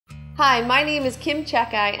Hi, my name is Kim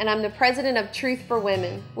Chekai, and I'm the president of Truth for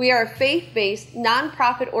Women. We are a faith-based,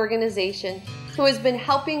 nonprofit organization who has been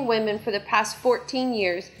helping women for the past 14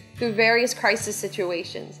 years through various crisis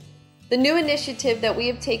situations. The new initiative that we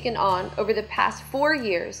have taken on over the past 4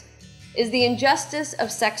 years is the injustice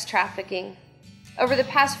of sex trafficking. Over the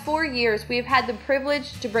past 4 years, we have had the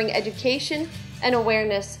privilege to bring education and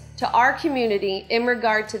awareness to our community in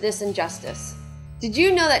regard to this injustice. Did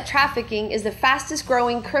you know that trafficking is the fastest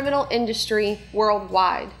growing criminal industry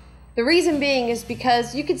worldwide? The reason being is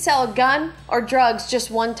because you could sell a gun or drugs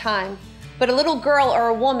just one time, but a little girl or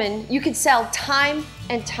a woman you could sell time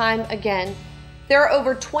and time again. There are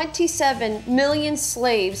over 27 million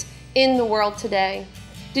slaves in the world today.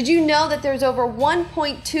 Did you know that there's over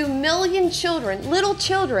 1.2 million children, little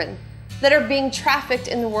children, that are being trafficked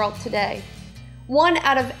in the world today? 1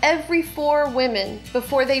 out of every 4 women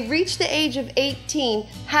before they reach the age of 18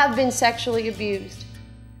 have been sexually abused.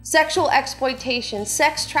 Sexual exploitation,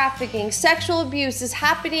 sex trafficking, sexual abuse is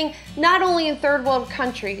happening not only in third world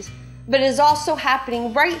countries, but it is also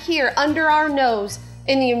happening right here under our nose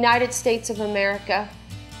in the United States of America.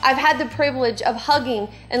 I've had the privilege of hugging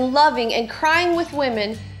and loving and crying with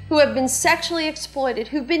women who have been sexually exploited,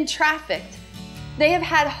 who've been trafficked. They have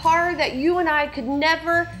had horror that you and I could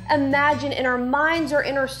never imagine in our minds or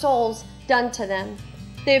in our souls done to them.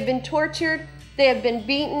 They have been tortured, they have been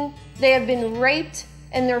beaten, they have been raped,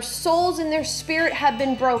 and their souls and their spirit have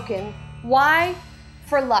been broken. Why?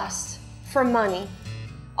 For lust, for money.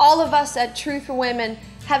 All of us at Truth for Women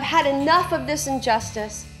have had enough of this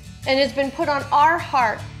injustice, and it's been put on our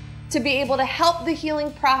heart to be able to help the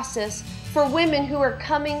healing process for women who are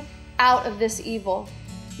coming out of this evil.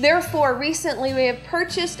 Therefore, recently we have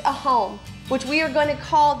purchased a home, which we are going to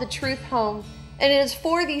call the Truth Home, and it is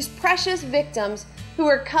for these precious victims who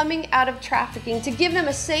are coming out of trafficking, to give them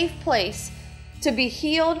a safe place to be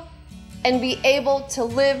healed and be able to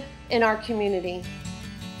live in our community.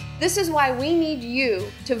 This is why we need you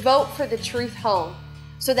to vote for the Truth Home,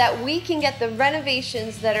 so that we can get the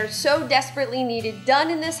renovations that are so desperately needed done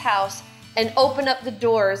in this house and open up the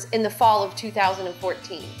doors in the fall of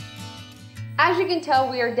 2014. As you can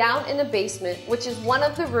tell, we are down in the basement, which is one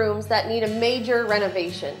of the rooms that need a major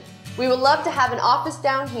renovation. We would love to have an office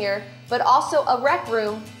down here, but also a rec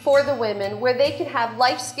room for the women where they can have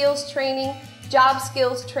life skills training, job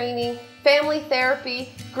skills training, family therapy,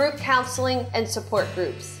 group counseling, and support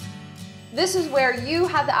groups. This is where you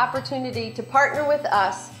have the opportunity to partner with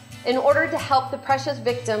us in order to help the precious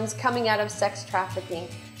victims coming out of sex trafficking.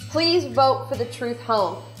 Please vote for the Truth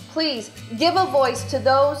Home. Please give a voice to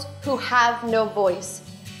those who have no voice.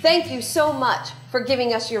 Thank you so much for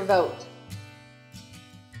giving us your vote.